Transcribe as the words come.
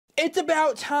It's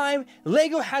about time.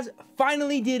 LEGO has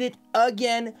finally did it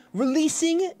again,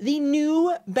 releasing the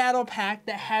new battle pack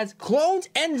that has clones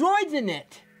and droids in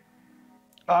it.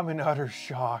 I'm in utter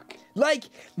shock. Like,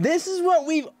 this is what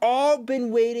we've all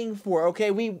been waiting for, okay?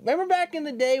 We remember back in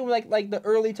the day, like the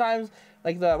early times,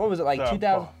 like the, what was it, like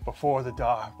 2000? Before the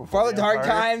dark. Before the dark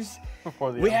times.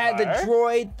 Before the we had the Empire.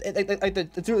 droid, like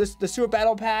the Super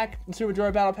Battle Pack, the Super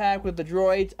Droid Battle Pack with the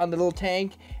droids on the little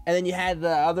tank, and then you had the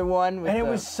other one with And it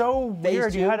was so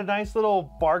weird. You 2. had a nice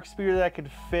little bark speeder that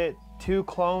could fit 2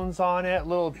 clones on it,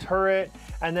 little turret,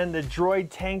 and then the droid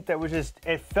tank that was just,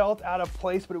 it felt out of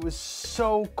place, but it was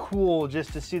so cool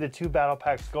just to see the 2 battle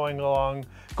packs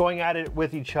going at it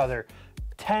with each other.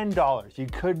 $10. You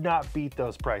could not beat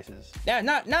those prices. Yeah,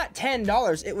 not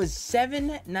 $10. It was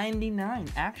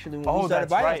 $7.99 actually when we started that's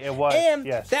buying right. It was. And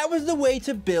yes. that was the way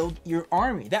to build your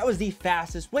army. That was the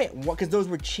fastest way because those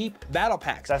were cheap battle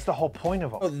packs. That's the whole point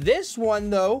of them. Oh, this one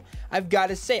though, I've got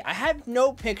to say, I have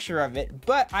no picture of it,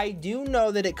 but I do know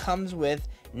that it comes with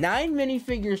 9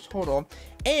 minifigures total,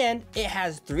 and it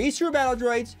has 3 Super Battle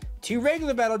Droids, 2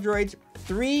 regular battle droids,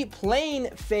 3 plain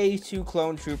Phase 2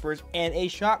 clone troopers, and a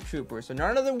shock trooper. So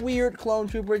none of the weird clone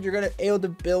troopers. You're gonna be able to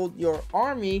build your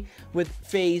army with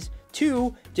Phase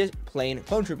 2, just plain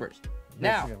clone troopers.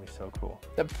 Now, this is gonna be so cool.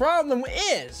 the problem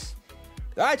is,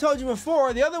 I told you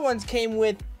before, the other ones came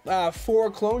with 4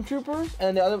 clone troopers,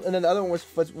 and the other one was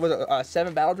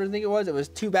 7 battle droids. I think it was. It was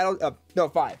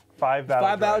 5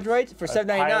 battle droids for $7.99.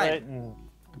 Pilot and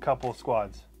a couple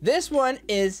squads. This one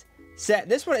is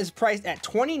priced at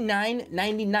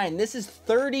 $29.99. This is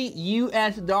 $30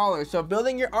 US. So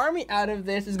building your army out of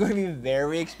this is going to be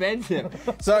very expensive.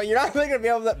 So you're not really going to be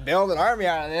able to build an army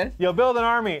out of this. You'll build an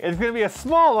army. It's going to be a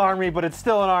small army, but it's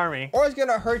still an army. Or it's going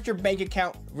to hurt your bank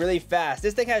account really fast.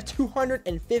 This thing has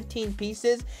 215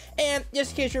 pieces. And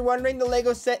just in case you're wondering, the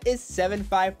LEGO set is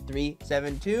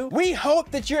 75372. We hope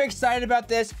that you're excited about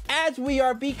this, as we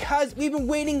are, because we've been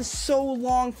waiting so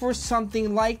long for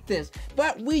something like this.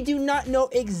 But we do not know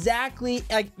exactly,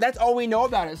 like, that's all we know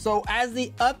about it. So as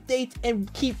the updates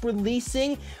and keep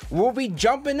releasing, we'll be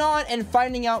jumping on and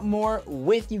finding out more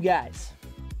with you guys.